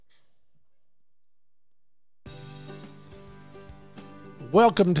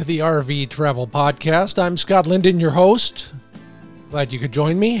Welcome to the RV Travel Podcast. I'm Scott Linden, your host. Glad you could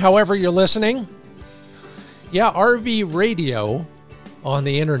join me, however you're listening. Yeah, RV radio on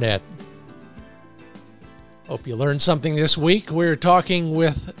the internet. Hope you learned something this week. We're talking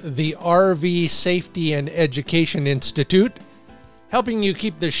with the RV Safety and Education Institute, helping you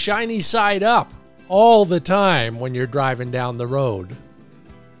keep the shiny side up all the time when you're driving down the road.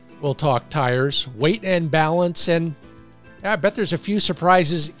 We'll talk tires, weight and balance, and I bet there's a few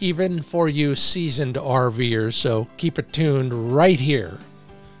surprises even for you seasoned RVers, so keep it tuned right here.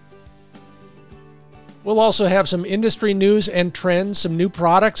 We'll also have some industry news and trends, some new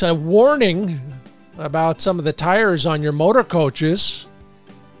products, a warning about some of the tires on your motor coaches,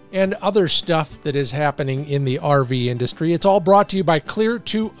 and other stuff that is happening in the RV industry. It's all brought to you by Clear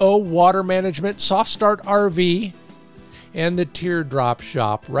 2O Water Management, Soft Start RV, and the Teardrop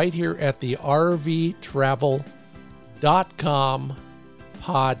Shop right here at the RVTravel.com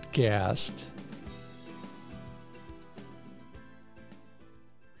podcast.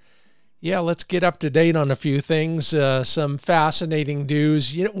 Yeah, let's get up to date on a few things. Some fascinating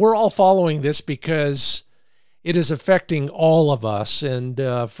news. We're all following this because it is affecting all of us. And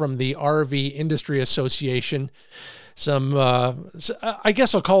from the RV Industry Association, some, I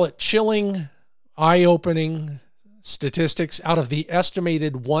guess I'll call it chilling, eye-opening statistics. Out of the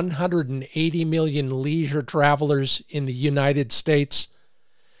estimated 180 million leisure travelers in the United States,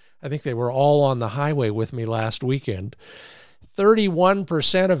 I think they were all on the highway with me last weekend,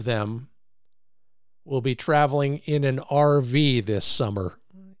 31% of them will be traveling in an RV this summer.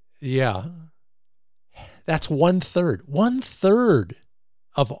 Yeah, that's one-third. One-third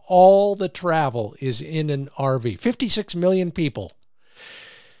of all the travel is in an RV. 56 million people.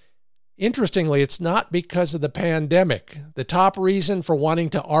 Interestingly, it's not because of the pandemic. The top reason for wanting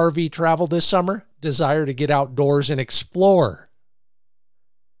to RV travel this summer, desire to get outdoors and explore,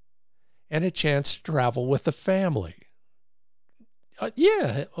 and a chance to travel with the family.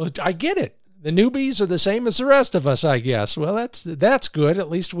 Yeah, I get it. The newbies are the same as the rest of us, I guess. Well, that's good.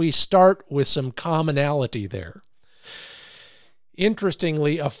 At least we start with some commonality there.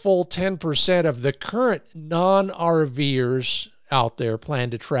 Interestingly, a full 10% of the current non-RVers out there plan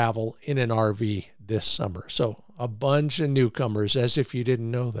to travel in an RV this summer. So a bunch of newcomers, as if you didn't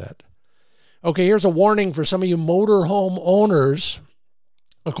know that. Okay, here's a warning for some of you motorhome owners.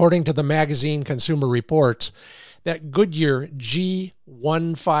 According to the magazine Consumer Reports, that Goodyear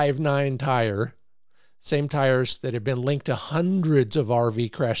G159 tire, same tires that have been linked to hundreds of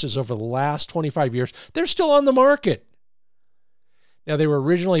RV crashes over the last 25 years, they're still on the market. Now, they were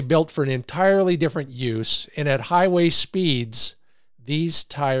originally built for an entirely different use, and at highway speeds, these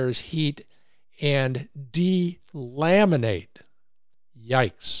tires heat and delaminate.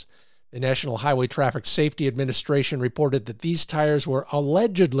 Yikes. The National Highway Traffic Safety Administration reported that these tires were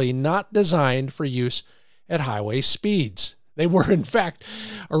allegedly not designed for use at highway speeds. They were, in fact,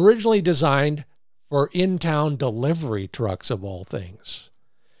 originally designed for in-town delivery trucks, of all things.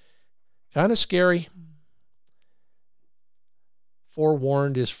 Kind of scary.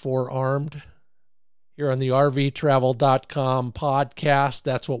 Forewarned is forearmed. Here on the RVTravel.com podcast,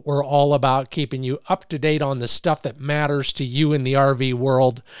 that's what we're all about, keeping you up to date on the stuff that matters to you in the RV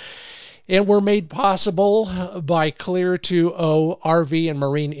world. And we're made possible by Clear 2O RV and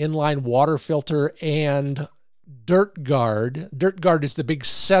Marine Inline Water Filter and Dirt Guard. Dirt Guard is the big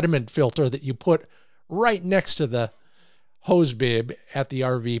sediment filter that you put right next to the hose bib at the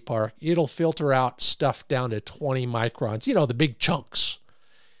RV park. It'll filter out stuff down to 20 microns, the big chunks.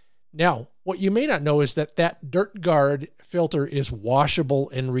 Now, what you may not know is that Dirt Guard filter is washable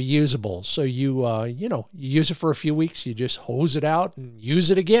and reusable. So you use it for a few weeks, you just hose it out and use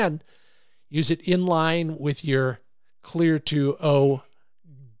it again. Use it in line with your Clear 2O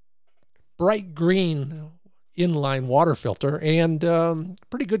bright green inline water filter, and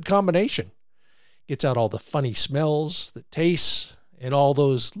pretty good combination. Gets out all the funny smells, the tastes, and all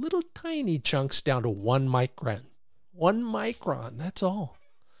those little tiny chunks down to 1 micron. 1 micron, that's all.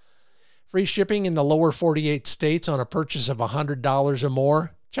 Free shipping in the lower 48 states on a purchase of $100 or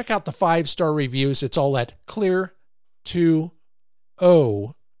more. Check out the 5-star reviews. It's all at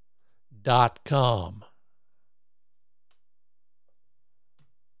clear2o.com.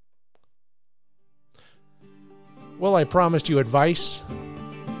 Well, I promised you advice,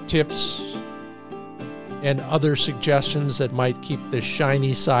 tips, and other suggestions that might keep the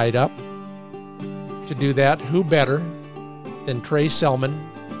shiny side up. To do that, who better than Trey Selman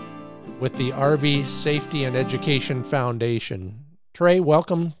with the RV Safety and Education Foundation. Trey,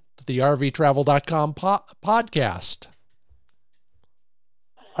 welcome to the RVTravel.com podcast.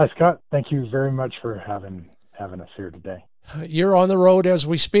 Hi, Scott. Thank you very much for having us here today. You're on the road as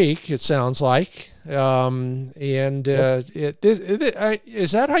we speak, it sounds like. Is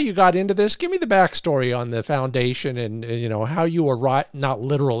that how you got into this? Give me the backstory on the foundation and how you arrived, not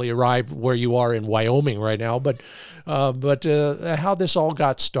literally arrived where you are in Wyoming right now, but how this all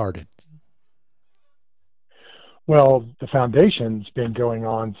got started. Well, the foundation's been going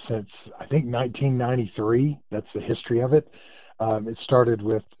on since, I think, 1993. That's the history of it. It started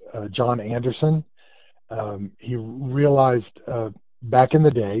with John Anderson. He realized back in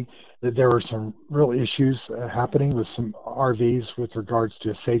the day that there were some real issues happening with some RVs with regards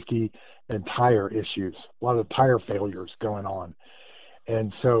to safety and tire issues, a lot of tire failures going on.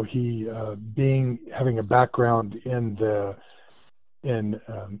 And so he, having a background in the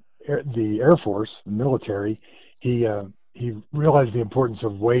Air Force, the military, he realized the importance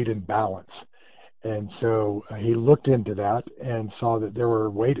of weight and balance. And so he looked into that and saw that there were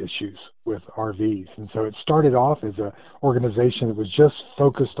weight issues with RVs. And so it started off as an organization that was just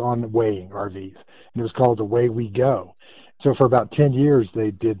focused on weighing RVs. And it was called Away We Go. So for about 10 years, they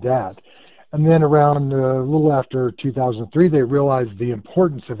did that. And then around a little after 2003, they realized the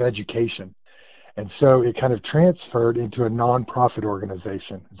importance of education. And so it kind of transferred into a nonprofit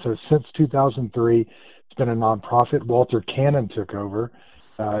organization. So since 2003, it's been a nonprofit. Walter Cannon took over.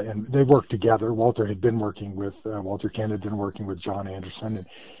 And they worked together. Walter had been working with John Anderson,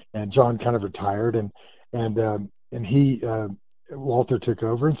 and John kind of retired, and Walter took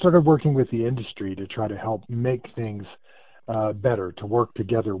over and started working with the industry to try to help make things better, to work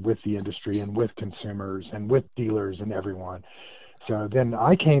together with the industry and with consumers and with dealers and everyone. So then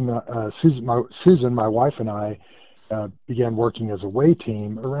I came, Susan, my wife, and I began working as a way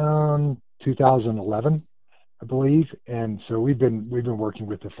team around 2011. I believe, and so we've been working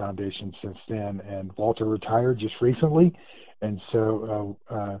with the foundation since then. And Walter retired just recently, and so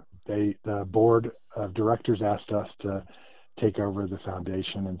the board of directors asked us to take over the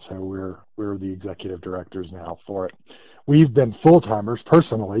foundation, and so we're the executive directors now for it. We've been full timers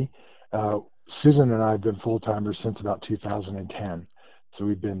personally. Susan and I have been full timers since about 2010. So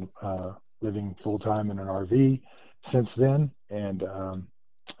we've been living full time in an RV since then, and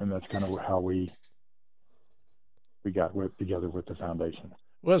that's kind of how we got together with the foundation.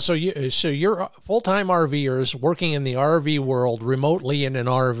 Well, so you're full-time RVers working in the RV world remotely in an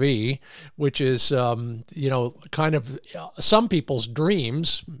RV, which is, kind of some people's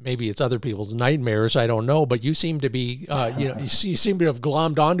dreams. Maybe it's other people's nightmares. I don't know, but you seem to be, you seem to have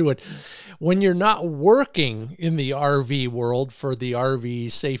glommed onto it. When you're not working in the RV world for the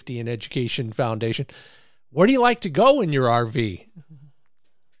RV Safety and Education Foundation, where do you like to go in your RV?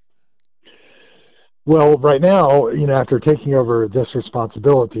 Well, right now, after taking over this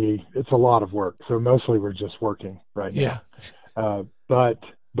responsibility, it's a lot of work. So mostly we're just working right now. Yeah. But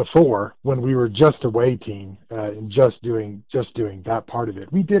before, when we were just a way team and just doing that part of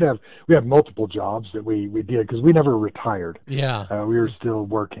it, we have multiple jobs that we did because we never retired. Yeah. We were still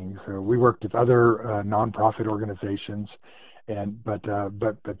working. So we worked with other nonprofit organizations, but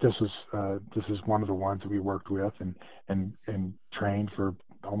this is one of the ones that we worked with and trained for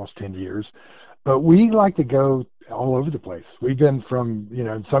almost 10 years. But we like to go all over the place. We've been from,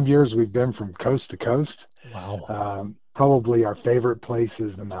 in some years we've been from coast to coast. Wow. Probably our favorite place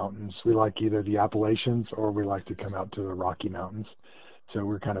is the mountains. We like either the Appalachians or we like to come out to the Rocky Mountains. So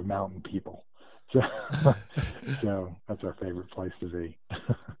we're kind of mountain people. So that's our favorite place to be.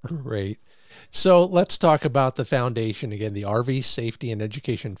 Great. So let's talk about the foundation again, the RV Safety and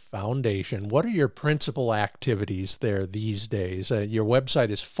Education Foundation. What are your principal activities there these days? Your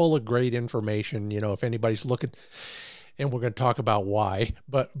website is full of great information, if anybody's looking, and we're going to talk about why.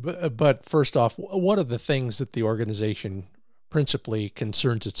 But first off, what are the things that the organization principally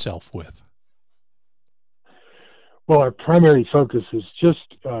concerns itself with? Well, our primary focus is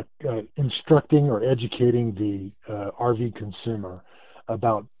just instructing or educating the RV consumer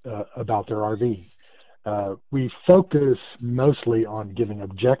about their RV. We focus mostly on giving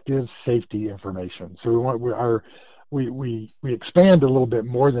objective safety information. So we expand a little bit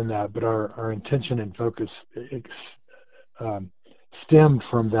more than that, but our intention and focus stemmed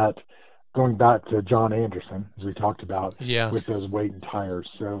from that, going back to John Anderson, as we talked about, with those weight and tires.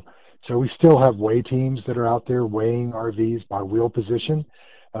 So we still have weigh teams that are out there weighing RVs by wheel position.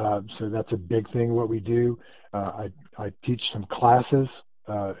 So that's a big thing what we do. I teach some classes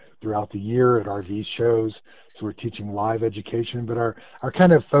throughout the year at RV shows. So we're teaching live education, but our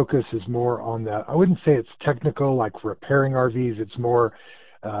kind of focus is more on I wouldn't say it's technical like repairing RVs. It's more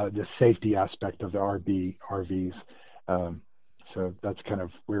the safety aspect of the RVs. So that's kind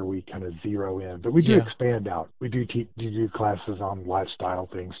of where we kind of zero in. But we do expand out. We do do classes on lifestyle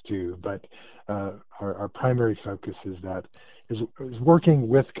things too. But our primary focus is working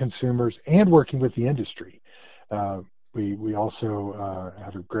with consumers and working with the industry. We also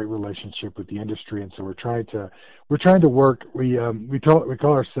have a great relationship with the industry, and so we're trying to work. We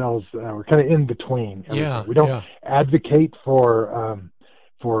call ourselves we're kind of in between everything. Yeah, we don't advocate for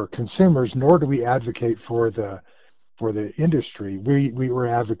consumers, nor do we advocate for the industry. We were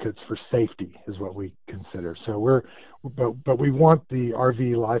advocates for safety, is what we consider. So but we want the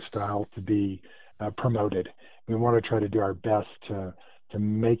RV lifestyle to be promoted. We want to try to do our best to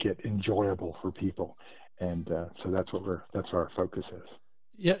make it enjoyable for people. And so that's our focus is.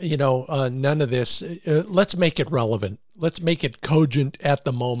 Yeah, none of this. Let's make it relevant. Let's make it cogent at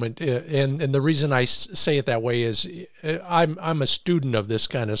the moment. And the reason I say it that way is I'm a student of this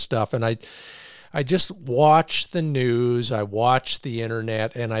kind of stuff, and I just watch the news, I watch the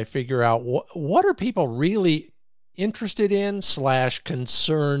internet, and I figure out what are people really interested in /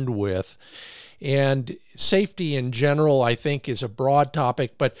 concerned with. And safety in general, I think, is a broad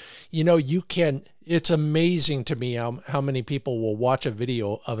topic, but it's amazing to me how many people will watch a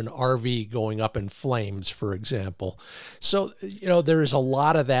video of an RV going up in flames, for example. So, there's a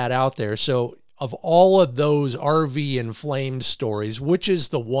lot of that out there. So of all of those RV in flames stories, which is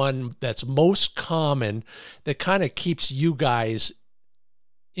the one that's most common that kind of keeps you guys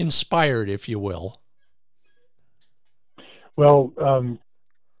inspired, if you will? Well,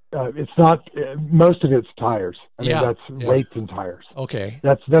 it's not, most of it's tires. I mean, that's weights and tires. Okay.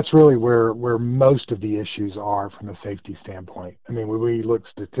 That's really where most of the issues are from a safety standpoint. I mean, when we look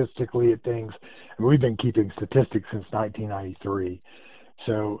statistically at things, and we've been keeping statistics since 1993.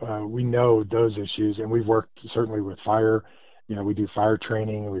 So we know those issues, and we've worked certainly with fire. We do fire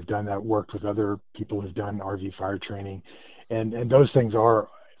training, and we've done that, worked with other people who've done RV fire training. And those things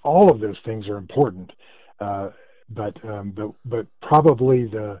all of those things are important. But probably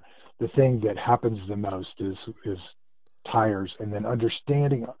the thing that happens the most is tires, and then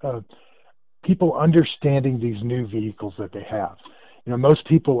people understanding these new vehicles that they have. Most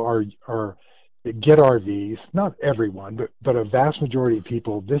people get RVs, not everyone, but a vast majority of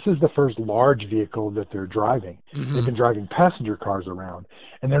people. This is the first large vehicle that they're driving. Mm-hmm. They've been driving passenger cars around,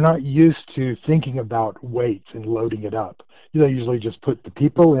 and they're not used to thinking about weights and loading it up. They usually just put the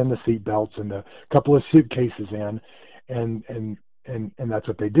people in the seat belts and a couple of suitcases in, and that's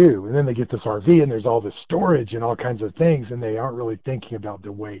what they do. And then they get this RV, and there's all this storage and all kinds of things, and they aren't really thinking about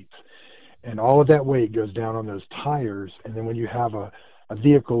the weights. And all of that weight goes down on those tires. And then when you have a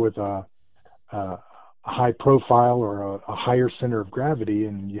vehicle with a high profile or a higher center of gravity,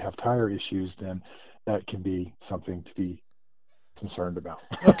 and you have tire issues, then that can be something to be concerned about.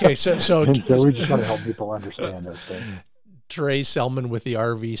 Okay, so we just want to help people understand those things. Trey Selman with the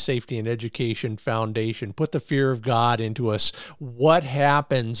RV Safety and Education Foundation. Put the fear of God into us. What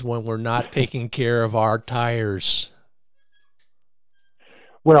happens when we're not taking care of our tires?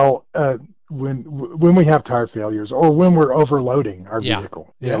 Well, when we have tire failures, or when we're overloading our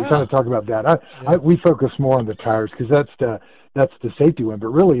vehicle, we kind of talk about that. We focus more on the tires because that's the safety one, but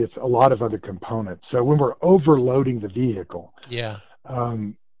really it's a lot of other components. So when we're overloading the vehicle,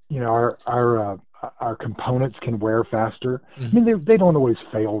 our components can wear faster. Mm-hmm. I mean, they don't always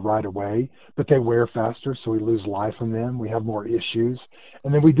fail right away, but they wear faster, so we lose life on them. We have more issues,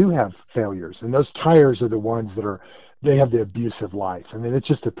 and then we do have failures. And those tires are the ones that they have the abusive life. I mean, it's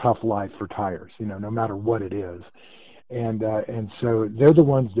just a tough life for tires, no matter what it is. And so they're the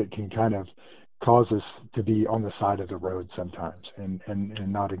ones that can kind of cause us to be on the side of the road sometimes and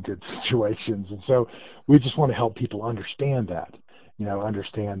not in good situations. And so we just want to help people understand that.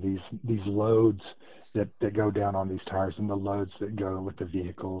 Understand these loads that go down on these tires and the loads that go with the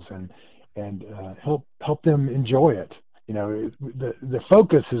vehicles, and help them enjoy it. The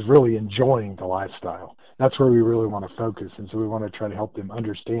focus is really enjoying the lifestyle. That's where we really want to focus, and so we want to try to help them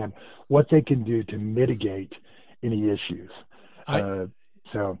understand what they can do to mitigate any issues. I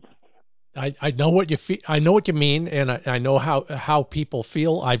know what you feel. I know what you mean, and I know how people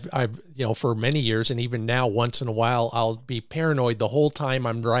feel. I've for many years, and even now, once in a while, I'll be paranoid the whole time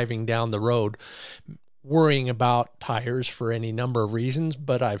I'm driving down the road, worrying about tires for any number of reasons.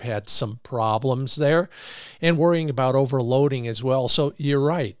 But I've had some problems there, and worrying about overloading as well. So you're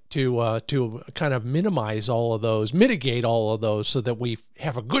right. to kind of minimize all of those, mitigate all of those, so that we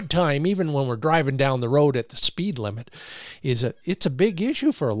have a good time even when we're driving down the road at the speed limit. It's a big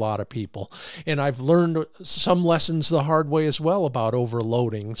issue for a lot of people, and I've learned some lessons the hard way as well about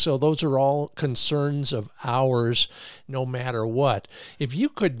overloading. So those are all concerns of ours, no matter what. If you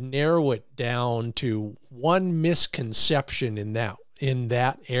could narrow it down to one misconception in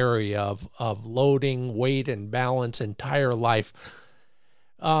that area of loading, weight, and balance and tire life,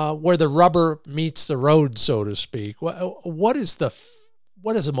 where the rubber meets the road, so to speak, what is the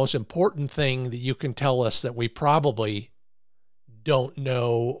most important thing that you can tell us that we probably don't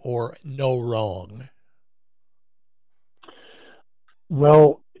know or know wrong?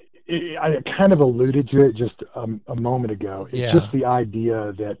 Well, I kind of alluded to it just a moment ago. It's just the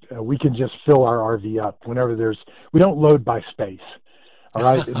idea that we can just fill our RV up whenever we don't load by space. All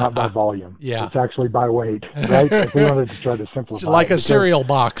right, not by volume. Yeah, it's actually by weight, right? If we wanted to try to simplify, it's like a cereal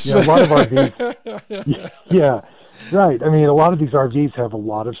box. A lot of RVs, yeah, right. I mean, a lot of these RVs have a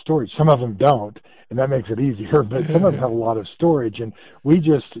lot of storage. Some of them don't, and that makes it easier. But some of them have a lot of storage, and we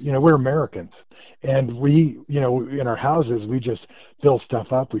just, we're Americans, and we, in our houses, we just fill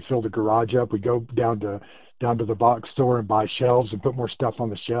stuff up. We fill the garage up. We go down to the box store and buy shelves and put more stuff on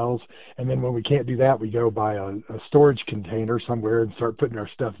the shelves. And then when we can't do that, we go buy a storage container somewhere and start putting our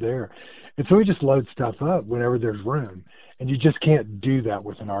stuff there. And so we just load stuff up whenever there's room. And you just can't do that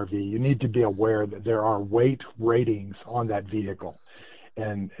with an RV. You need to be aware that there are weight ratings on that vehicle.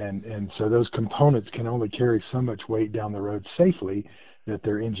 And so those components can only carry so much weight down the road safely, that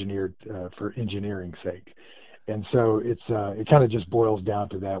they're engineered for engineering's sake. And so it kind of just boils down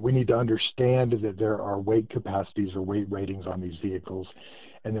to that. We need to understand that there are weight capacities or weight ratings on these vehicles,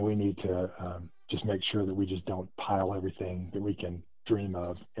 and then we need to just make sure that we just don't pile everything that we can dream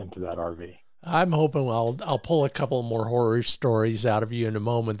of into that RV. I'm hoping I'll pull a couple more horror stories out of you in a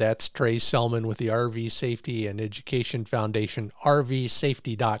moment. That's Trey Selman with the RV Safety and Education Foundation.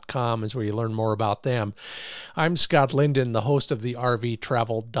 RVsafety.com is where you learn more about them. I'm Scott Linden, the host of the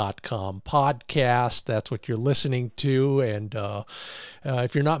RVtravel.com podcast. That's what you're listening to. And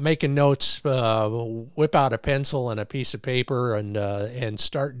if you're not making notes, whip out a pencil and a piece of paper and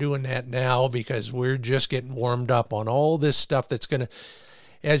start doing that now, because we're just getting warmed up on all this stuff that's going to...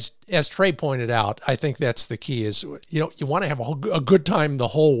 As Trey pointed out, I think that's the key is, you want to have a good time the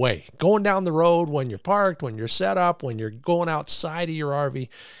whole way. Going down the road, when you're parked, when you're set up, when you're going outside of your RV.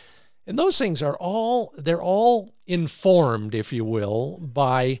 And those things they're all informed, if you will,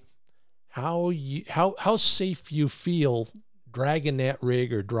 by how safe you feel dragging that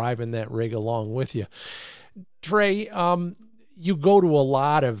rig or driving that rig along with you. Trey, you go to a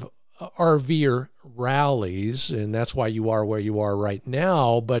lot of RVer rallies, and that's why you are where you are right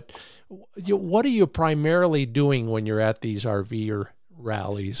now. But what are you primarily doing when you're at these RVer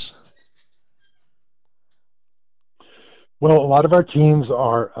rallies? Well, a lot of our teams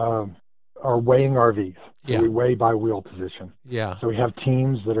are weighing RVs. So we weigh by wheel position. Yeah. So we have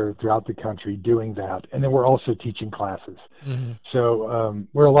teams that are throughout the country doing that, and then we're also teaching classes. Mm-hmm. So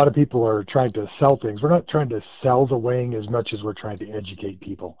where a lot of people are trying to sell things, we're not trying to sell the weighing as much as we're trying to educate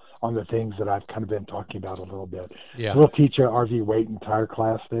people on the things that I've kind of been talking about a little bit. Yeah. We'll teach an RV weight and tire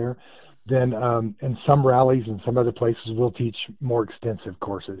class there. Then in some rallies and some other places, we'll teach more extensive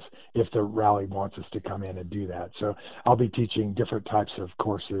courses if the rally wants us to come in and do that. So I'll be teaching different types of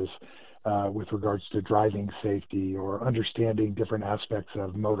courses with regards to driving safety or understanding different aspects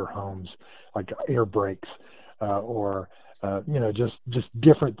of motor homes, like air brakes or just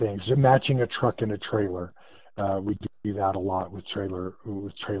different things. Matching a truck and a trailer. We do that a lot with trailer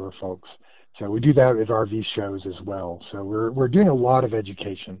folks. So we do that at RV shows as well. So we're doing a lot of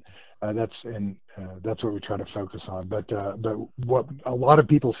education. That's what we try to focus on. But what a lot of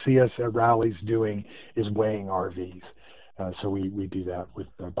people see us at rallies doing is weighing RVs. So we do that with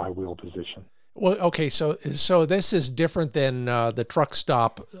by wheel position. Well, okay, so this is different than the truck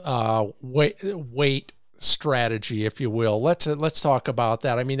stop weight strategy, if you will. Let's talk about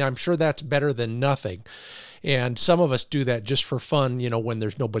that. I mean, I'm sure that's better than nothing. And some of us do that just for fun, when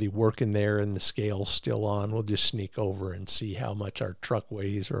there's nobody working there and the scale's still on. We'll just sneak over and see how much our truck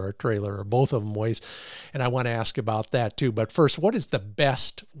weighs or our trailer or both of them weighs. And I want to ask about that too. But first, what is the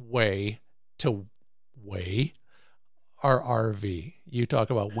best way to weigh our RV? You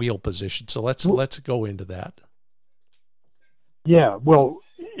talk about wheel position. So let's go into that. Yeah, well,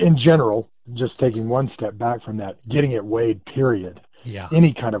 in general, just taking one step back from that, getting it weighed, period. Yeah.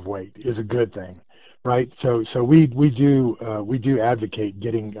 Any kind of weight is a good thing. Right, so we do advocate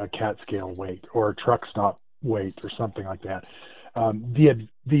getting a CAT scale weight or a truck stop weight or something like that.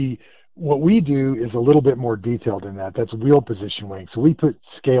 The What we do is a little bit more detailed than that. That's wheel position weighing. So we put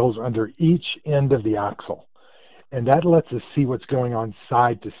scales under each end of the axle, and that lets us see what's going on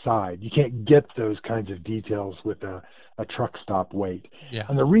side to side. You can't get those kinds of details with a truck stop weight. Yeah.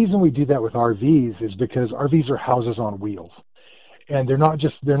 And the reason we do that with RVs is because RVs are houses on wheels. And they're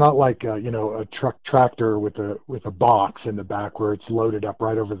not like a truck tractor with a box in the back where it's loaded up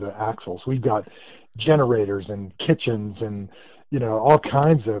right over the axles. We've got generators and kitchens and all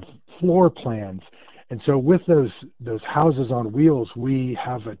kinds of floor plans. And so with those houses on wheels, we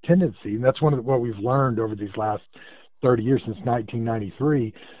have a tendency, and that's what we've learned over these last 30 years since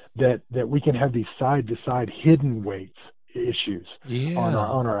 1993, that we can have these side to side hidden weights issues on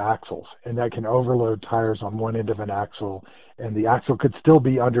our axles, and that can overload tires on one end of an axle, and the axle could still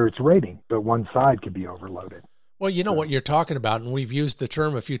be under its rating, but one side could be overloaded. Well, you know what you're talking about, and we've used the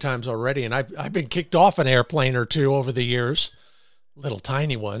term a few times already, and I've been kicked off an airplane or two over the years, little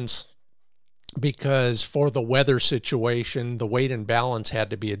tiny ones, because for the weather situation, the weight and balance had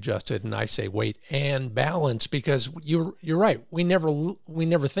to be adjusted. And I say weight and balance because you're right. We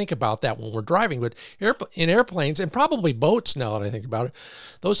never think about that when we're driving, but in airplanes and probably boats, now that I think about it,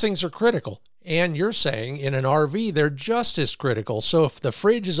 those things are critical. And you're saying in an RV, they're just as critical. So if the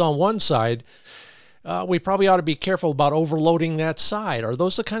fridge is on one side, we probably ought to be careful about overloading that side. Are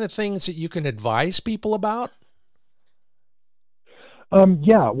those the kind of things that you can advise people about?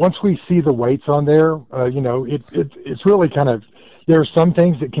 Yeah, once we see the weights on there, it's really kind of, there are some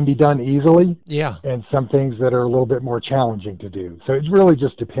things that can be done easily, and some things that are a little bit more challenging to do. So it really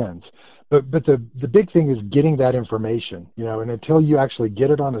just depends. But the big thing is getting that information, and until you actually get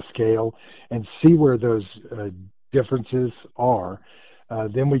it on a scale and see where those differences are,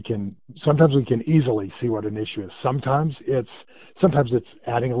 then sometimes we can easily see what an issue is. Sometimes it's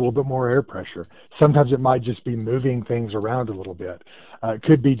adding a little bit more air pressure. Sometimes it might just be moving things around a little bit. It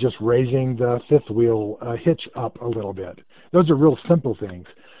could be just raising the fifth wheel hitch up a little bit. Those are real simple things.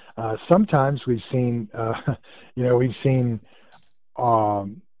 Sometimes we've seen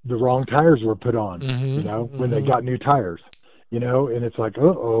the wrong tires were put on, when they got new tires, and it's like,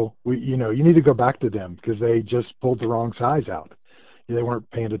 you need to go back to them because they just pulled the wrong size out. They weren't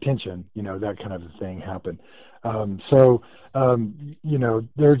paying attention, that kind of a thing happened. There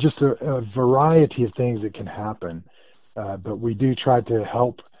are just a variety of things that can happen, but we do try to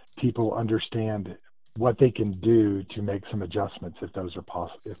help people understand what they can do to make some adjustments if those are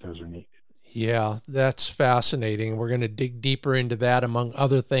possible, if those are needed. Yeah, that's fascinating. We're going to dig deeper into that, among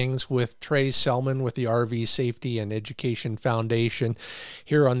other things, with Trey Selman with the RV Safety and Education Foundation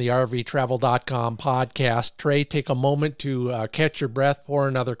here on the RVTravel.com podcast. Trey, take a moment to catch your breath, pour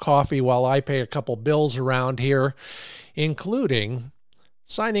another coffee while I pay a couple bills around here, including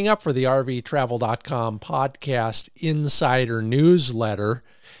signing up for the RVTravel.com podcast insider newsletter.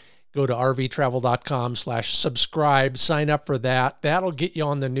 Go to rvtravel.com/subscribe, sign up for that. That'll get you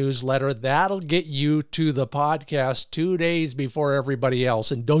on the newsletter. That'll get you to the podcast 2 days before everybody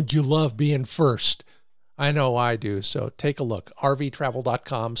else. And don't you love being first? I know I do. So take a look,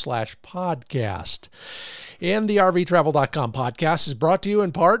 rvtravel.com/podcast. And the rvtravel.com podcast is brought to you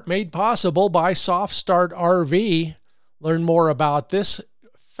in part, made possible by Soft Start RV. Learn more about this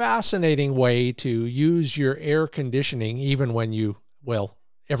fascinating way to use your air conditioning, even when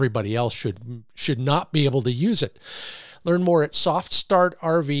everybody else should not be able to use it. Learn more at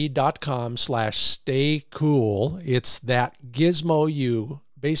softstartrv.com/staycool. It's that gizmo you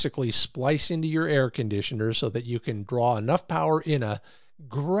basically splice into your air conditioner so that you can draw enough power in a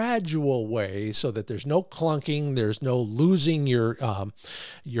gradual way so that there's no clunking, there's no losing your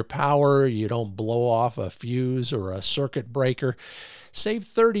power, you don't blow off a fuse or a circuit breaker. Save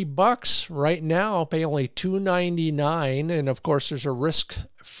 $30 right now, pay only $2.99, and of course there's a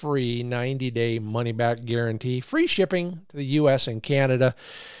risk-free 90-day money-back guarantee, free shipping to the U.S. and Canada.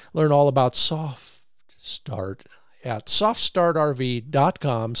 Learn all about Soft Start at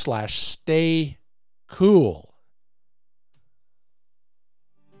softstartrv.com/staycool.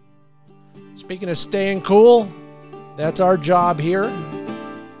 Speaking of staying cool, that's our job here.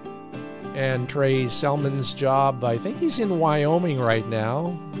 And Trey Selman's job, I think he's in Wyoming right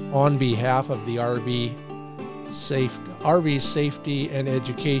now, on behalf of the RV Safety and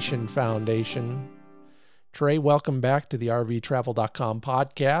Education Foundation. Trey, welcome back to the RVTravel.com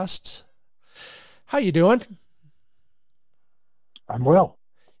podcast. How you doing? I'm well.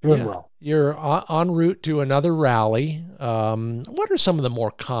 Doing well. You're en route to another rally. What are some of the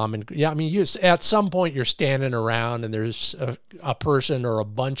more common? At some point you're standing around and there's a person or a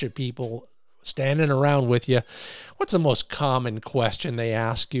bunch of people standing around with you. What's the most common question they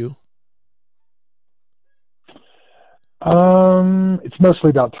ask you? It's mostly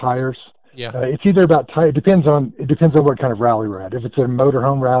about tires. Yeah. It's either about tire. It depends on what kind of rally we're at. If it's a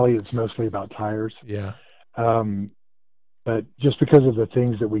motorhome rally, it's mostly about tires. Yeah. Um, but just because of the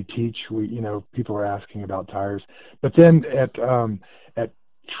things that we teach, people are asking about tires. But then at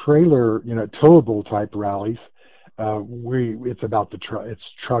trailer, towable type rallies, it's about it's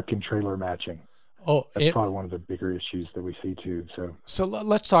truck and trailer matching. Oh, That's probably one of the bigger issues that we see too. So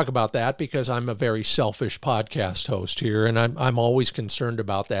let's talk about that, because I'm a very selfish podcast host here, and I'm always concerned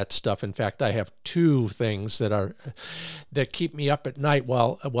about that stuff. In fact, I have two things that keep me up at night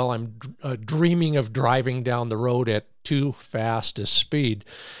while I'm dreaming of driving down the road at too fast a speed.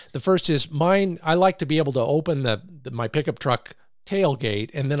 The first is mine. I like to be able to open my pickup truck tailgate,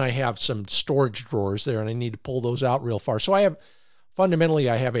 and then I have some storage drawers there, and I need to pull those out real far. So I have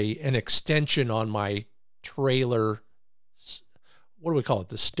an extension on my trailer. What do we call it?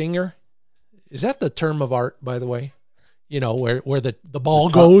 The stinger? Is that the term of art, by the way? Where the ball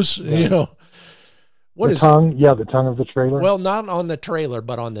goes, yeah. What the is tongue? Yeah, the tongue of the trailer. Well, not on the trailer,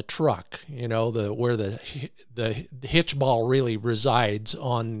 but on the truck, where the hitch ball really resides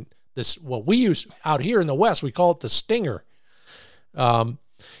on this, what we use out here in the West, we call it the stinger. Can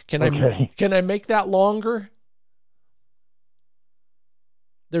I make that longer?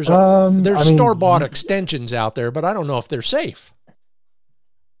 There's store-bought extensions out there, but I don't know if they're safe.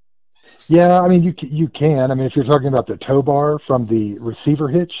 Yeah, I mean, you can. I mean, if you're talking about the tow bar from the receiver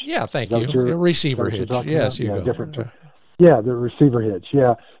hitch. Yeah, thank you. Receiver hitch. Yes, you go. Different. Yeah, the receiver hitch.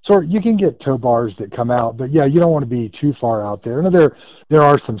 Yeah, so you can get tow bars that come out, but yeah, you don't want to be too far out there. And there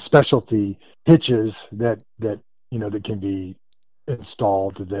are some specialty hitches that can be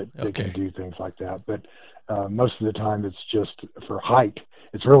installed that can do things like that. But most of the time, it's just for height.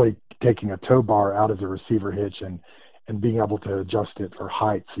 It's really taking a tow bar out of the receiver hitch and being able to adjust it for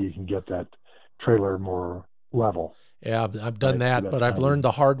height so you can get that trailer more level. Yeah, I've done that, but I've learned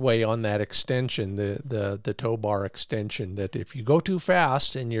the hard way on that extension, the tow bar extension, that if you go too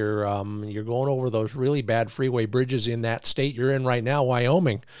fast and you're going over those really bad freeway bridges in that state you're in right now,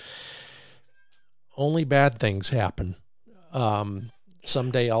 Wyoming, only bad things happen.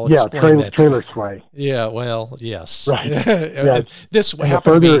 Someday I'll explain that. Trailer sway. Yeah, well, yes. Right. Yeah. This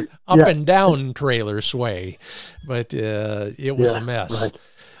happened to be up and down trailer sway, but it was a mess.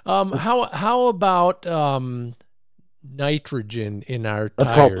 Right. How about nitrogen in our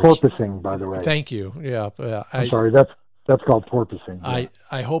tires? That's called porpoising, by the way. Thank you. Yeah. I'm sorry. That's called porpoising. Yeah.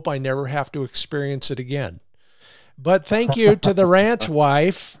 I hope I never have to experience it again. But thank you to the ranch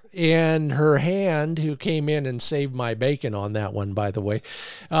wife and her hand who came in and saved my bacon on that one, by the way.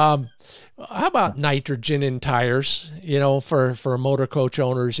 How about nitrogen in tires, for motor coach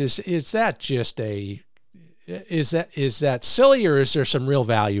owners? Is that just is that silly, or is there some real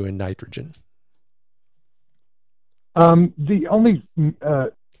value in nitrogen? The only,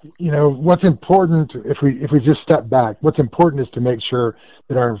 what's important, if we just step back, what's important is to make sure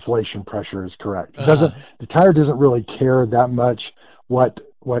that our inflation pressure is correct. The tire doesn't really care that much what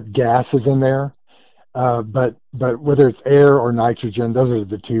gas is in there, but whether it's air or nitrogen, those are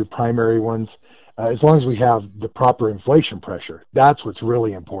the two primary ones. As long as we have the proper inflation pressure, that's what's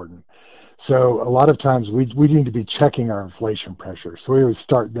really important. So a lot of times we need to be checking our inflation pressure. So we always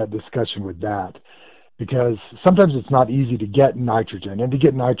start that discussion with that, because sometimes it's not easy to get nitrogen, and to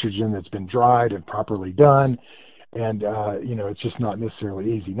get nitrogen that's been dried and properly done. And, it's just not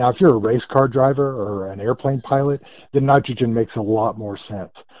necessarily easy. Now, if you're a race car driver or an airplane pilot, then nitrogen makes a lot more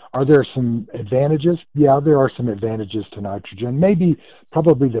sense. Are there some advantages? Yeah, there are some advantages to nitrogen.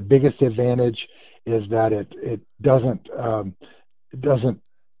 Probably the biggest advantage is that it doesn't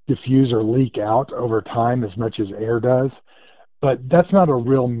diffuse or leak out over time as much as air does. But that's not a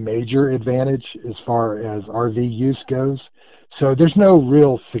real major advantage as far as RV use goes. So there's no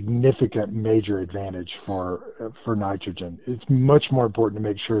real significant major advantage for nitrogen. It's much more important to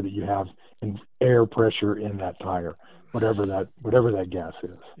make sure that you have an air pressure in that tire, whatever that gas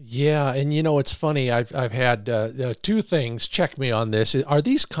is. Yeah, and it's funny. I've had two things. Check me on this. Are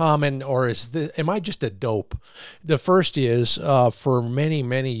these common, or am I just a dope? The first is for many,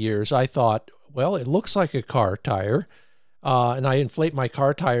 many years I thought, well, it looks like a car tire. And I inflate my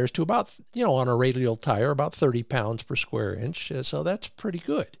car tires to about, on a radial tire, about 30 pounds per square inch. So that's pretty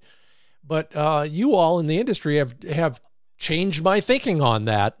good. But you all in the industry have changed my thinking on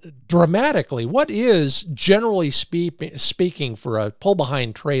that dramatically. What is, generally speaking, for a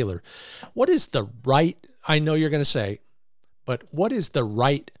pull-behind trailer, what is the right, I know you're going to say, but what is the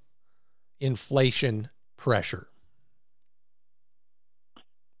right inflation pressure?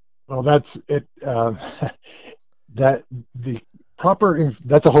 Well, that's it. That the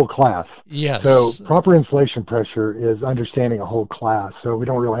that's a whole class. Yes. So proper inflation pressure is understanding a whole class. So we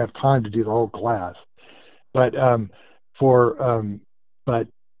don't really have time to do the whole class. But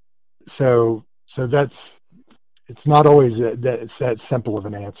so that's, it's not always it's that simple of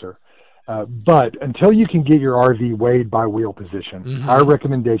an answer. But until you can get your RV weighed by wheel position, Mm-hmm. our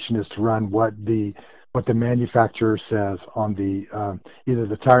recommendation is to run what the manufacturer says on the either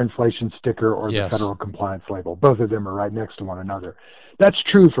the tire inflation sticker or Yes. the federal compliance label. Both of them are right next to one another. That's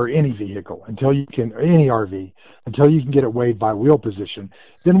true for any vehicle any RV, until you can get it weighed by wheel position.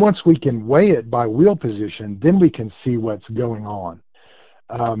 Then once we can weigh it by wheel position, then we can see what's going on.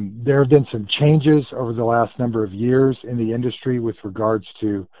 There have been some changes over the last number of years in the industry with regards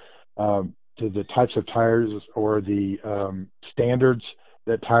to the types of tires or the standards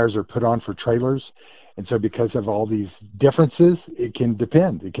that tires are put on for trailers. And so because of all these differences, it can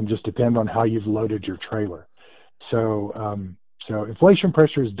depend. It can just depend on how you've loaded your trailer. So inflation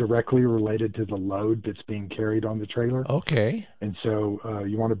pressure is directly related to the load that's being carried on the trailer. Okay. And so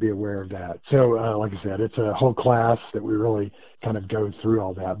you want to be aware of that. So like I said, it's a whole class that we really kind of go through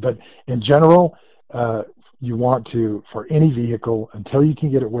all that. But in general, you want to, for any vehicle, until you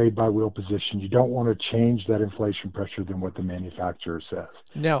can get it weighed by wheel position, you don't want to change that inflation pressure than what the manufacturer says.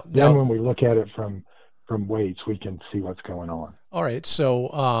 Now when we look at it from weights, we can see what's going on. All right.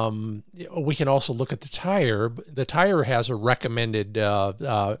 So we can also look at the tire. The tire has a recommended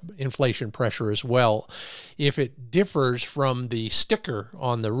inflation pressure as well. If it differs from the sticker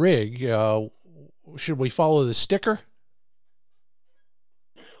on the rig, should we follow the sticker?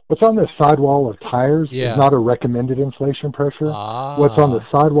 What's on the sidewall of tires Yeah. is not a recommended inflation pressure. Ah. What's on the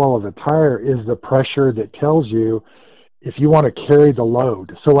sidewall of a tire is the pressure that tells you if you want to carry the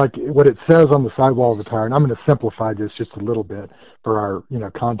load. So like what it says on the sidewall of the tire, and I'm going to simplify this just a little bit for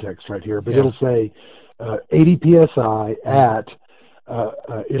our context right here, but it'll say 80 psi at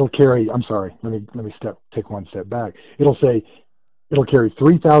it'll carry. I'm sorry. Let me take one step back. It'll say it'll carry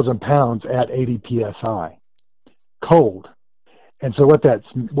 3,000 pounds at 80 psi, cold. And so what that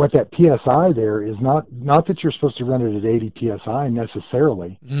psi there is not that you're supposed to run it at 80 psi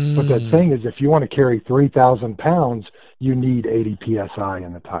necessarily. What that's saying is if you want to carry 3,000 pounds, you need 80 psi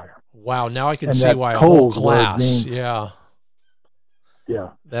in the tire. Wow, now I can And see that why a whole cold word class. means- Yeah,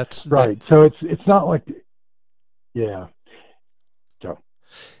 That's right. So it's not like, yeah. So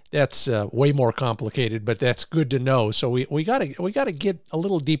that's way more complicated, but that's good to know. So we gotta get a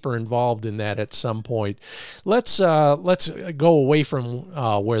little deeper involved in that at some point. Let's go away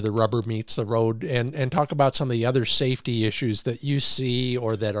from where the rubber meets the road and talk about some of the other safety issues that you see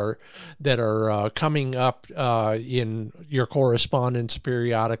or that are coming up in your correspondence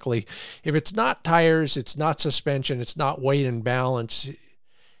periodically. If it's not tires, it's not suspension, it's not weight and balance.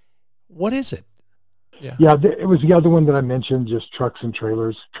 What is it? Yeah, it was the other one that I mentioned, just trucks and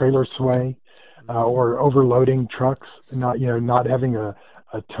trailers, trailer sway, or overloading trucks, not having a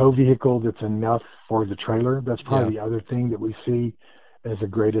tow vehicle that's enough for the trailer. That's probably the other thing that we see as the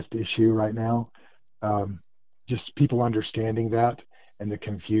greatest issue right now. Just people understanding that and the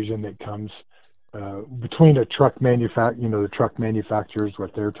confusion that comes between a truck the truck manufacturers,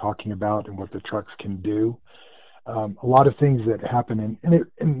 what they're talking about and what the trucks can do. A lot of things that happen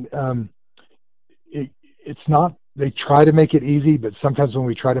it's not, they try to make it easy, but sometimes when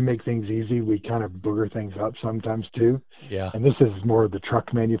we try to make things easy, we kind of booger things up sometimes too. Yeah. And this is more of the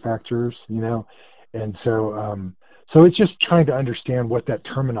truck manufacturers, and so it's just trying to understand what that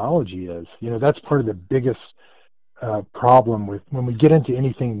terminology is. That's part of the biggest problem with when we get into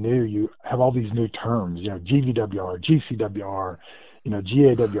anything new. You have all these new terms, GVWR, GCWR,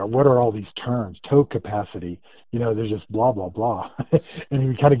 GAWR. What are all these terms? Tow capacity. There's just blah, blah, blah. And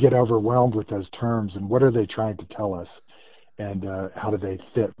we kind of get overwhelmed with those terms and what are they trying to tell us and how do they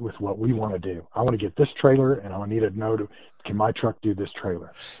fit with what we want to do? I want to get this trailer and I need to know, can my truck do this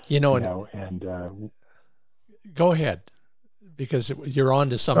trailer? Go ahead. Because you're on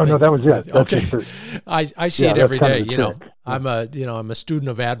to something. Oh, no, that was it. Okay. I see it every day. I'm trick. I'm a student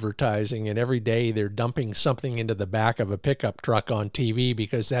of advertising, and every day they're dumping something into the back of a pickup truck on TV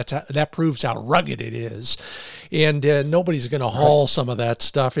because that proves how rugged it is. And nobody's going to haul some of that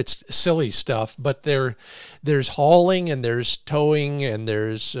stuff. It's silly stuff, but there's hauling and there's towing and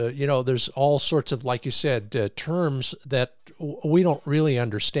there's all sorts of, like you said, terms that we don't really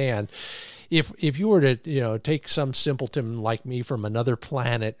understand. If you were to, take some simpleton like me from another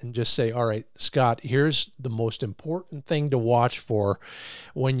planet and just say, all right, Scott, here's the most important thing to watch for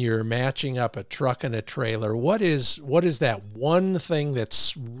when you're matching up a truck and a trailer. What is that one thing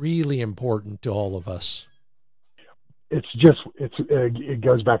that's really important to all of us? It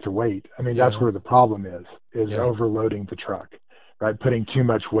goes back to weight. I mean, that's where the problem is overloading the truck, right? Putting too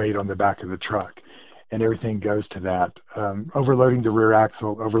much weight on the back of the truck, and everything goes to that. Overloading the rear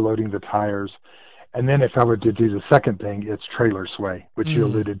axle, overloading the tires. And then if I were to do the second thing, it's trailer sway, which you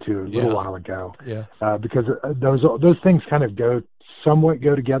alluded to a little while ago. Yeah. Because those things kind of somewhat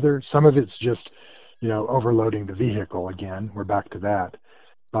go together. Some of it's just, overloading the vehicle again. We're back to that.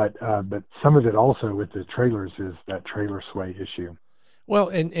 But some of it also with the trailers is that trailer sway issue. Well,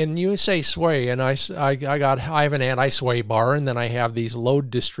 and you say sway, and I have an anti-sway bar, and then I have these load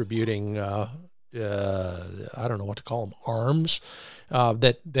distributing I don't know what to call them, arms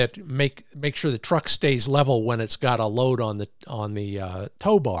that make sure the truck stays level when it's got a load on the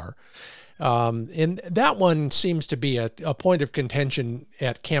tow bar. And that one seems to be a point of contention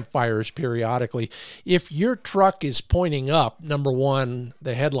at campfires periodically. If your truck is pointing up, number one,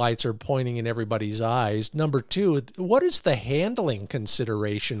 the headlights are pointing in everybody's eyes. Number two, what is the handling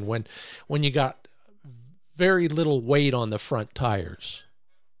consideration when you got very little weight on the front tires?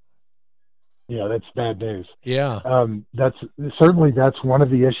 Yeah, that's bad news. Yeah. That's one of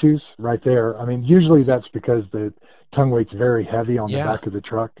the issues right there. I mean, usually that's because the tongue weight's very heavy on the back of the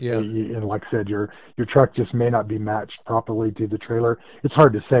truck. Yeah. And like I said, your truck just may not be matched properly to the trailer. It's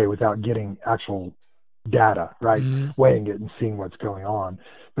hard to say without getting actual data, right? Weighing it and seeing what's going on.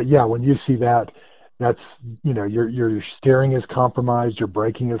 But yeah, when you see that, that's, your steering is compromised, your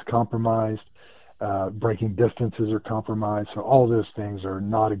braking is compromised. Braking distances are compromised. So all those things are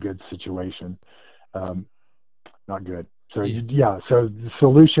not a good situation. Not good. So so the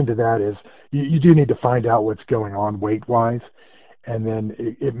solution to that is you do need to find out what's going on weight wise. And then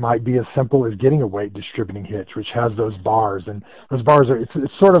it might be as simple as getting a weight distributing hitch, which has those bars, and those bars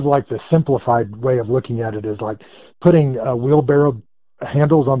it's sort of like the simplified way of looking at it is like putting wheelbarrow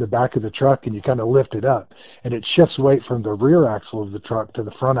handles on the back of the truck, and you kind of lift it up, and it shifts weight from the rear axle of the truck to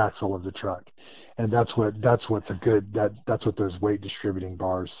the front axle of the truck. And that's what those weight distributing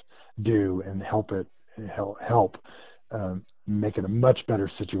bars do, and help make it a much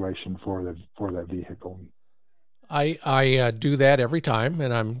better situation for that vehicle. I do that every time,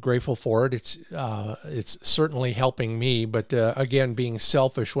 and I'm grateful for it. It's certainly helping me, but again, being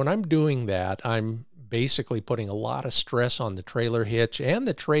selfish, when I'm doing that, I'm basically putting a lot of stress on the trailer hitch and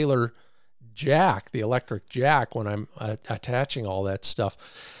the trailer jack, the electric jack, when I'm attaching all that stuff.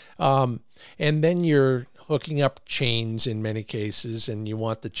 And then you're hooking up chains in many cases, and you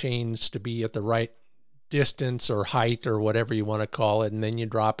want the chains to be at the right distance or height or whatever you want to call it, and then you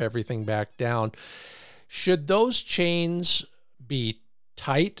drop everything back down. Should those chains be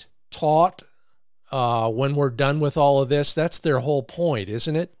tight, taut, when we're done with all of this? That's their whole point,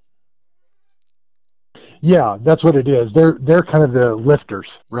 isn't it? Yeah, that's what it is. They're kind of the lifters,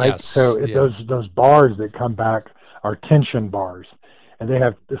 right? Yes, so those bars that come back are tension bars, and they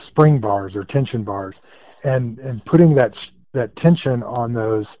have the spring bars or tension bars, and putting that tension on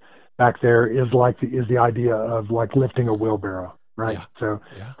those back there is the idea of like lifting a wheelbarrow, right? Yeah. So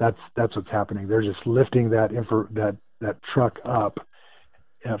that's what's happening. They're just lifting that truck up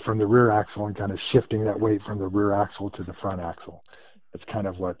from the rear axle and kind of shifting that weight from the rear axle to the front axle. That's kind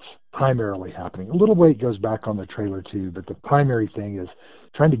of what's primarily happening. A little weight goes back on the trailer too, but the primary thing is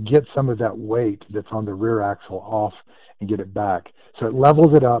trying to get some of that weight that's on the rear axle off and get it back. So it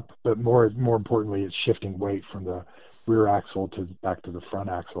levels it up, but more importantly, it's shifting weight from the rear axle back to the front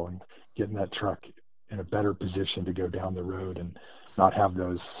axle and getting that truck in a better position to go down the road and not have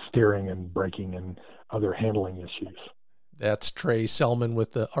those steering and braking and other handling issues. That's Trey Selman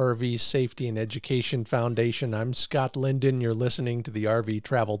with the RV Safety and Education Foundation. I'm Scott Linden. You're listening to the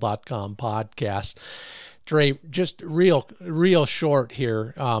RVTravel.com podcast. Trey, just real short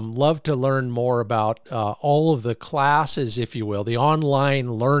here. Love to learn more about all of the classes, if you will, the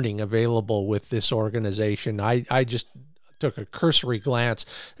online learning available with this organization. I just took a cursory glance.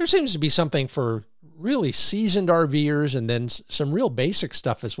 There seems to be something for really seasoned RVers and then some real basic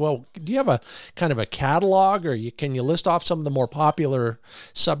stuff as well. Do you have a kind of a catalog, or can you list off some of the more popular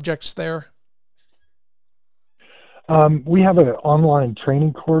subjects there? We have an online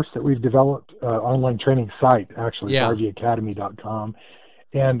training course that we've developed, online training site, actually, RVacademy.com.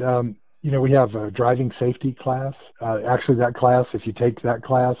 And, we have a driving safety class. Actually, that class, if you take that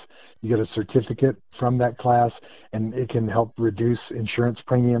class, you get a certificate from that class, and it can help reduce insurance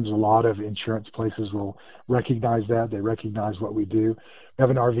premiums. A lot of insurance places will recognize that. They recognize what we do. We have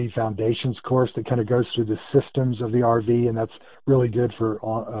an RV Foundations course that kind of goes through the systems of the RV, and that's really good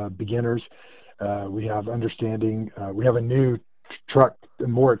for beginners. We have understanding. We have a new a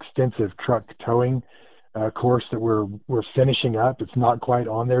more extensive truck towing course that we're finishing up. It's not quite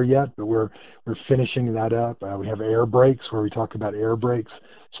on there yet, but we're finishing that up. We have air brakes, where we talk about air brakes,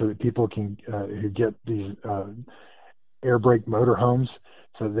 so that people can who get these air brake motorhomes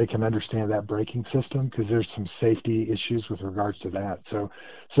so they can understand that braking system, because there's some safety issues with regards to that. So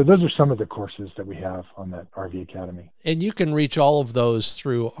those are some of the courses that we have on that RV Academy. And you can reach all of those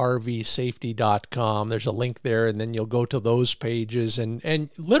through rvsafety.com. There's a link there, and then you'll go to those pages, and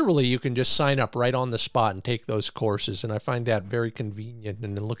literally you can just sign up right on the spot and take those courses. And I find that very convenient,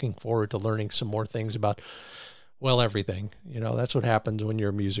 and looking forward to learning some more things about, well, everything. That's what happens when you're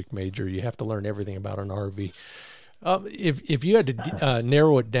a music major. You have to learn everything about an RV. If you had to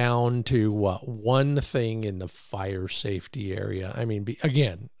narrow it down to one thing in the fire safety area, I mean,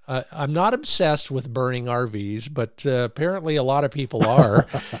 again, I'm not obsessed with burning RVs, but apparently a lot of people are.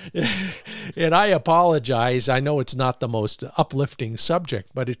 And I apologize. I know it's not the most uplifting subject,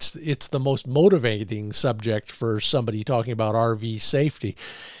 but it's the most motivating subject for somebody talking about RV safety.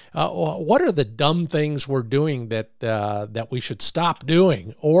 What are the dumb things we're doing that we should stop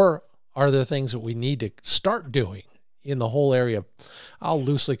doing, or are there things that we need to start doing in the whole area? I'll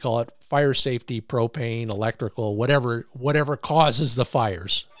loosely call it fire safety, propane, electrical, whatever causes the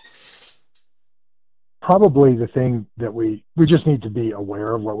fires. Probably the thing that we just need to be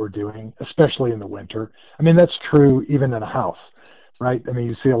aware of what we're doing, especially in the winter. I mean, that's true even in a house, right? I mean,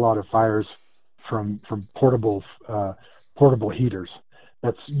 you see a lot of fires from portable heaters.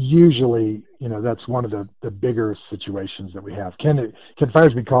 That's usually, that's one of the bigger situations that we have. Can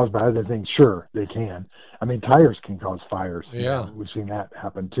fires be caused by other things? Sure, they can. I mean, tires can cause fires. Yeah. We've seen that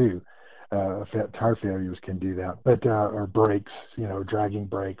happen too. Tire failures can do that, but or brakes, dragging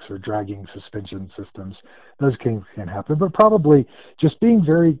brakes or dragging suspension systems, those can happen. But probably just being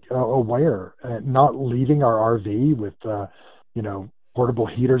very aware, not leaving our RV with, portable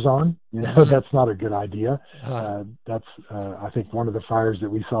heaters on. That's not a good idea. That's I think one of the fires that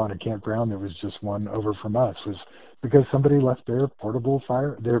we saw in a campground, there was just one over from us, was because somebody left their portable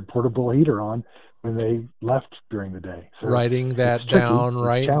heater on when they left during the day. So writing that down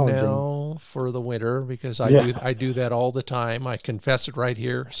right now for the winter, because I do that all the time. I confess it right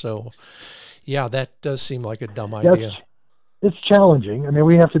here. So yeah, that does seem like a dumb idea. It's challenging. I mean,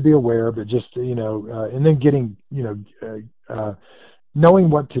 we have to be aware, but just, and then getting, knowing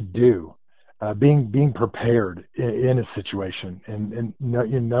what to do, being prepared in a situation, and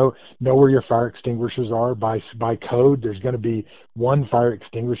know where your fire extinguishers are. By code, there's going to be one fire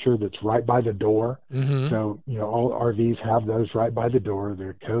extinguisher that's right by the door. Mm-hmm. So all RVs have those right by the door.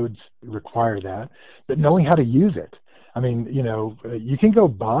 Their codes require that, but knowing how to use it. I mean, you can go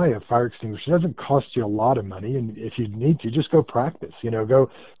buy a fire extinguisher. It doesn't cost you a lot of money, and if you need to, just go practice. Go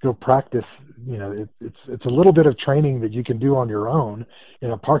practice. It's a little bit of training that you can do on your own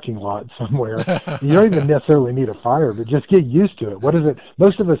in a parking lot somewhere. You don't even necessarily need a fire, but just get used to it. What is it?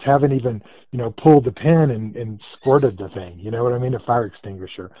 Most of us haven't even pulled the pin and squirted the thing. You know what I mean? A fire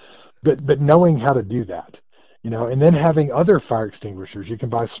extinguisher, but knowing how to do that. And then having other fire extinguishers. You can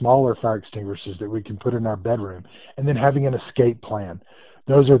buy smaller fire extinguishers that we can put in our bedroom, and then having an escape plan.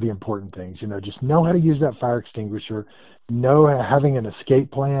 Those are the important things. Just know how to use that fire extinguisher, having an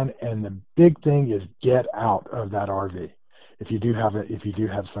escape plan, and the big thing is get out of that RV. If you do have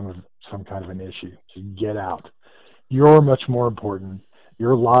some kind of an issue, just get out. You're much more important.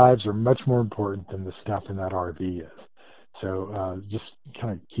 Your lives are much more important than the stuff in that RV is. So just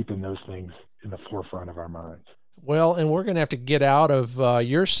kind of keeping those things in the forefront of our minds. Well, and we're going to have to get out of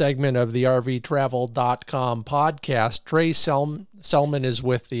your segment of the RVTravel.com podcast. Trey Selman is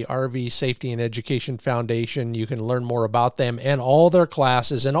with the RV Safety and Education Foundation. You can learn more about them and all their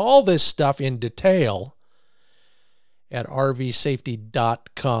classes and all this stuff in detail at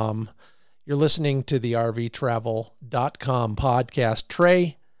rvsafety.com. You're listening to the RVTravel.com podcast.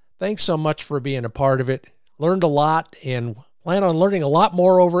 Trey, thanks so much for being a part of it. Learned a lot and plan on learning a lot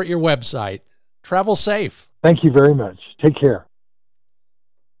more over at your website. Travel safe. Thank you very much. Take care.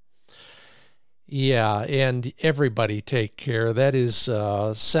 Yeah, and everybody take care. That is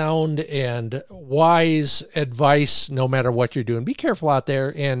sound and wise advice no matter what you're doing. Be careful out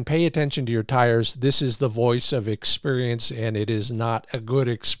there and pay attention to your tires. This is the voice of experience, and it is not a good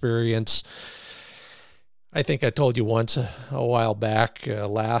experience. I think I told you once a while back,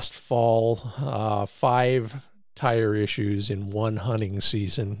 last fall, 5 tire issues in one hunting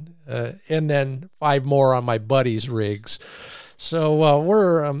season, and then 5 more on my buddy's rigs. So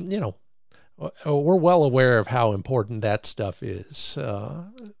we're well aware of how important that stuff is,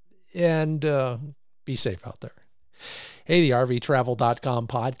 and be safe out there. Hey, the RVTravel.com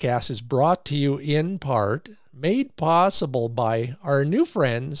podcast is brought to you in part, made possible by our new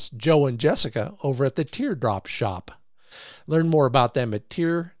friends, Joe and Jessica, over at the Teardrop Shop. Learn more about them at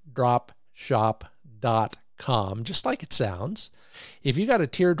teardropshop.com. just like it sounds. If you got a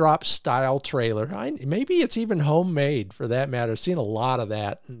teardrop style trailer, maybe it's even homemade for that matter. I've seen a lot of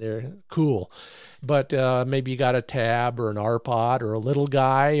that and they're cool. But maybe you got a tab or an R-Pod or a little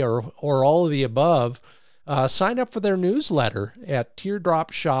guy or all of the above. Sign up for their newsletter at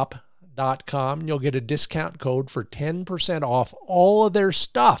teardropshop.com and you'll get a discount code for 10% off all of their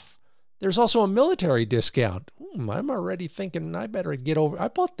stuff. There's also a military discount. I'm already thinking I better get over. I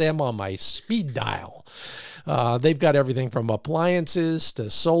put them on my speed dial. They've got everything from appliances to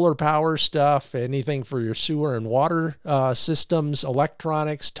solar power stuff, anything for your sewer and water systems,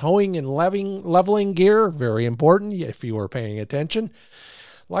 electronics, towing and leveling gear. Very important if you were paying attention.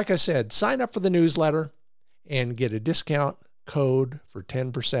 Like I said, sign up for the newsletter and get a discount code for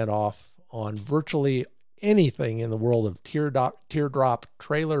 10% off on virtually anything in the world of teardrop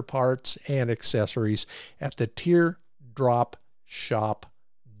trailer parts and accessories at the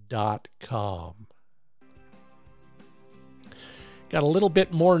teardropshop.com. Got a little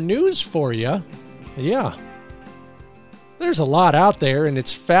bit more news for you. Yeah. There's a lot out there, and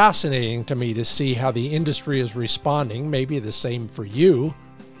it's fascinating to me to see how the industry is responding. Maybe the same for you.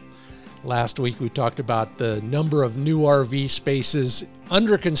 Last week we talked about the number of new RV spaces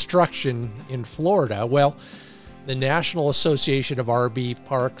under construction in Florida. Well, the National Association of RV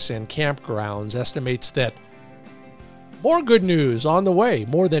Parks and Campgrounds estimates that more good news on the way.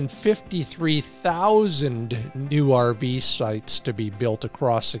 More than 53,000 new RV sites to be built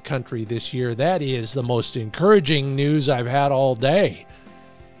across the country this year. That is the most encouraging news I've had all day.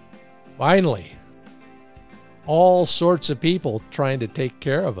 Finally, all sorts of people trying to take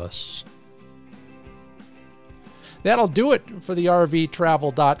care of us. That'll do it for the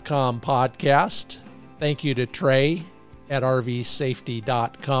RVTravel.com podcast. Thank you to Trey at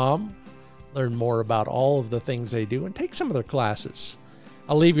RVSafety.com. Learn more about all of the things they do and take some of their classes.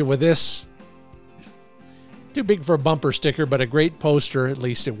 I'll leave you with this. Too big for a bumper sticker, but a great poster, at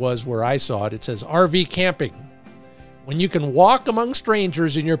least it was where I saw it. It says, RV camping. When you can walk among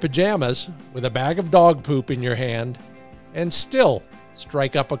strangers in your pajamas with a bag of dog poop in your hand and still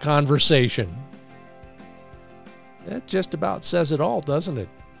strike up a conversation. That just about says it all, doesn't it?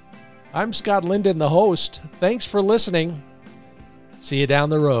 I'm Scott Linden, the host. Thanks for listening. See you down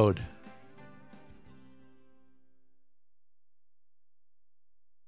the road.